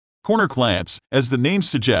Corner clamps, as the name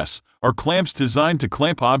suggests, are clamps designed to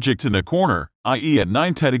clamp objects in a corner, i.e. at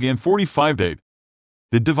 90° and 45°.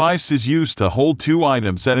 The device is used to hold two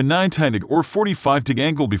items at a 90° or 45°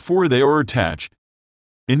 angle before they are attached.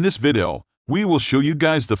 In this video, we will show you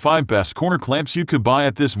guys the 5 best corner clamps you could buy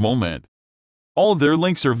at this moment. All of their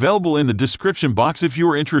links are available in the description box if you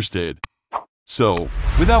are interested. So,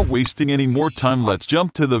 without wasting any more time, let's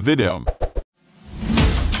jump to the video.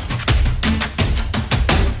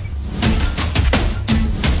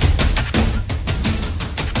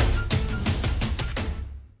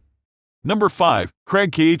 Number 5.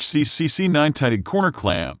 Kreg KHCCC 90° Corner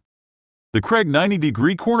Clamp. The Kreg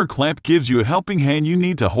 90° Corner Clamp gives you a helping hand you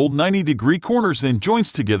need to hold 90° corners and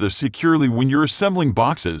joints together securely when you're assembling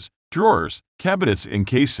boxes, drawers, cabinets, and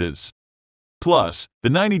cases. Plus, the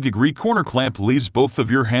 90° corner clamp leaves both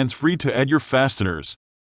of your hands free to add your fasteners.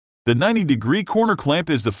 The 90° corner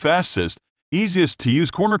clamp is the fastest, easiest to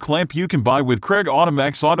use corner clamp you can buy with Kreg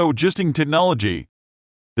Automax auto adjusting technology.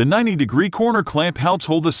 The 90° corner clamp helps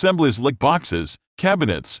hold assemblies like boxes,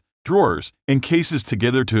 cabinets, drawers, and cases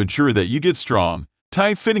together to ensure that you get strong,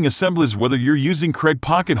 tight-fitting assemblies whether you're using Kreg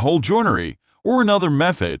pocket hole joinery or another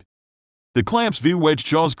method. The clamp's V-wedge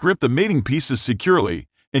jaws grip the mating pieces securely,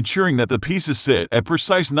 ensuring that the pieces sit at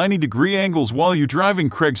precise 90° angles while you're driving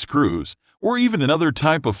Kreg screws, or even another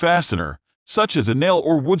type of fastener, such as a nail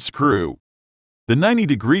or wood screw. The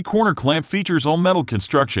 90° corner clamp features all-metal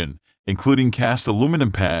construction, including cast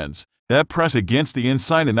aluminum pads, that press against the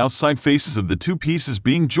inside and outside faces of the two pieces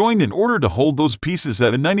being joined in order to hold those pieces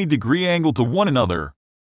at a 90° angle to one another.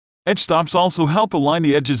 Edge stops also help align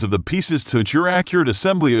the edges of the pieces to ensure accurate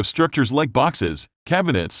assembly of structures like boxes,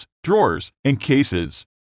 cabinets, drawers, and cases.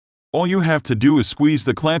 All you have to do is squeeze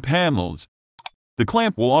the clamp handles. The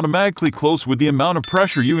clamp will automatically close with the amount of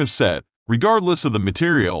pressure you have set, regardless of the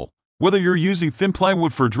material, whether you're using thin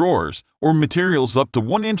plywood for drawers or materials up to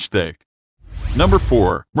 1 inch thick. Number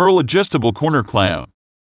 4. Merle Adjustable Corner Clamp.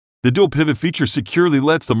 The dual pivot feature securely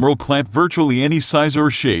lets the Merle clamp virtually any size or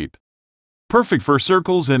shape. Perfect for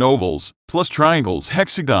circles and ovals, plus triangles,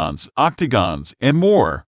 hexagons, octagons, and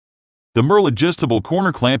more. The Merle Adjustable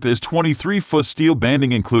Corner Clamp is 23-foot steel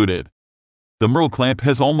banding included. The Merle clamp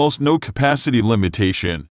has almost no capacity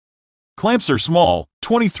limitation. Clamps are small,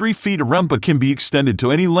 23 feet around, but can be extended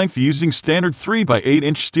to any length using standard 3 by 8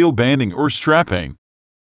 inch steel banding or strapping.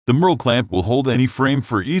 The Merle clamp will hold any frame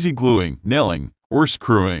for easy gluing, nailing, or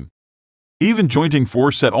screwing. Even jointing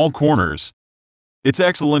force at all corners. It's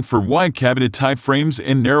excellent for wide cabinet-type frames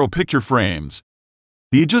and narrow picture frames.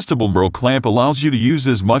 The adjustable Merle clamp allows you to use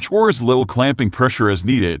as much or as little clamping pressure as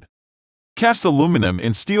needed. Cast aluminum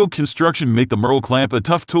and steel construction make the Merle clamp a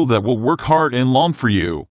tough tool that will work hard and long for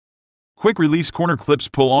you. Quick release corner clips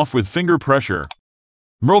pull off with finger pressure.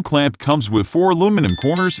 Merle clamp comes with 4 aluminum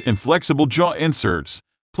corners and flexible jaw inserts,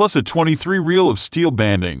 plus a 23 reel of steel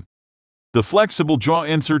banding. The flexible jaw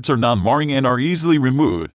inserts are non-marring and are easily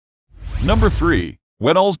removed. Number 3.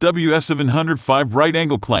 Wetols WF705 Right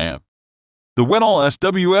Angle Clamp. The Wetols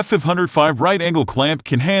WF705 Right Angle Clamp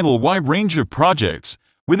can handle a wide range of projects,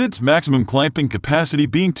 with its maximum clamping capacity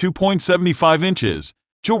being 2.75 inches,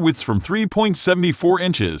 jaw widths from 3.74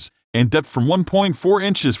 inches, and depth from 1.4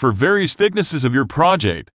 inches for various thicknesses of your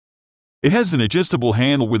project. It has an adjustable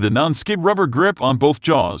handle with a non-skid rubber grip on both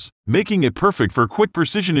jaws, making it perfect for quick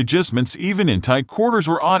precision adjustments even in tight quarters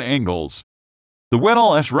or odd angles. The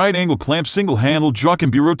Wetols Right Angle Clamp single-handle jaw can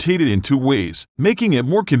be rotated in 2 ways, making it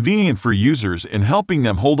more convenient for users and helping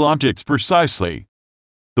them hold objects precisely.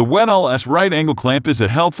 The Wetols Right Angle Clamp is a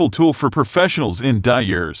helpful tool for professionals and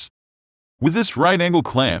dyers. With this right angle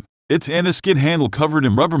clamp, its anti-skid handle covered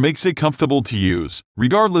in rubber makes it comfortable to use,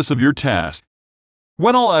 regardless of your task.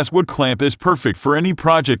 Wetols wood clamp is perfect for any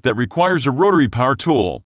project that requires a rotary power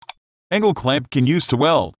tool. Angle clamp can use to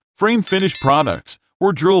weld, frame finished products,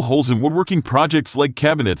 or drill holes in woodworking projects like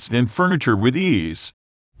cabinets and furniture with ease.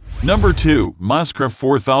 Number 2. Milescraft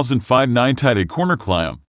 4005 9-sided Corner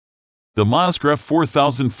Clamp. The Milescraft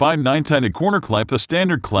 4005 9-sided Corner Clamp is a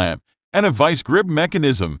standard clamp and a vice grip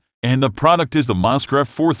mechanism, and the product is the Milescraft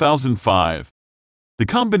 4005. The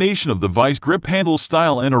combination of the vice grip handle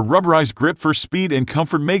style and a rubberized grip for speed and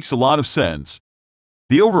comfort makes a lot of sense.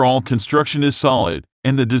 The overall construction is solid,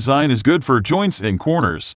 and the design is good for joints and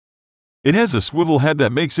corners. It has a swivel head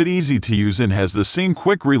that makes it easy to use and has the same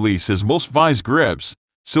quick release as most vice grips,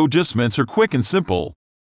 so adjustments are quick and simple.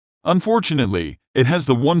 Unfortunately, it has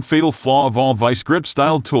the one fatal flaw of all vice grip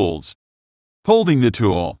style tools: holding the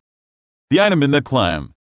tool. The item in the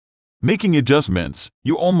clamp. Making adjustments,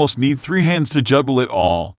 you almost need 3 hands to juggle it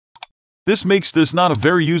all. This makes this not a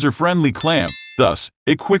very user-friendly clamp, thus,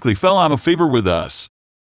 it quickly fell out of favor with us.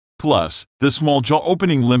 Plus, the small jaw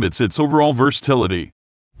opening limits its overall versatility.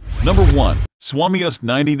 Number 1. Swmiusk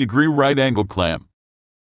 90-degree right-angle clamp.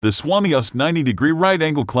 The Swmiusk 90-degree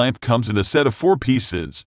right-angle clamp comes in a set of 4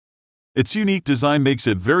 pieces. Its unique design makes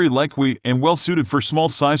it very lightweight and well-suited for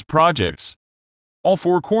small-sized projects. All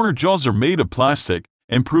 4 corner jaws are made of plastic,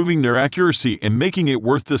 improving their accuracy and making it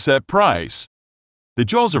worth the set price. The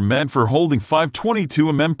jaws are meant for holding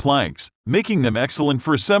 522mm planks, making them excellent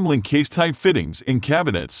for assembling case-type fittings in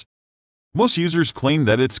cabinets. Most users claim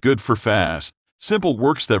that it's good for fast, simple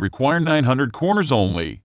works that require 900 corners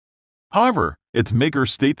only. However, its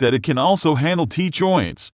makers state that it can also handle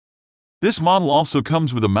T-joints. This model also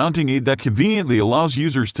comes with a mounting aid that conveniently allows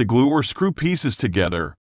users to glue or screw pieces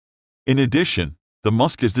together. In addition, the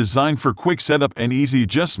Musk is designed for quick setup and easy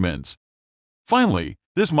adjustments. Finally,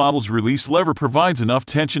 this model's release lever provides enough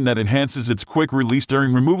tension that enhances its quick release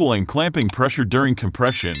during removal and clamping pressure during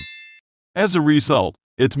compression. As a result,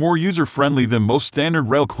 it's more user-friendly than most standard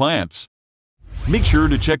rail clamps. Make sure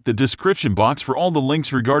to check the description box for all the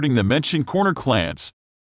links regarding the mentioned corner clamps.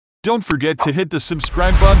 Don't forget to hit the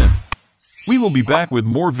subscribe button. We will be back with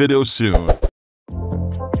more videos soon.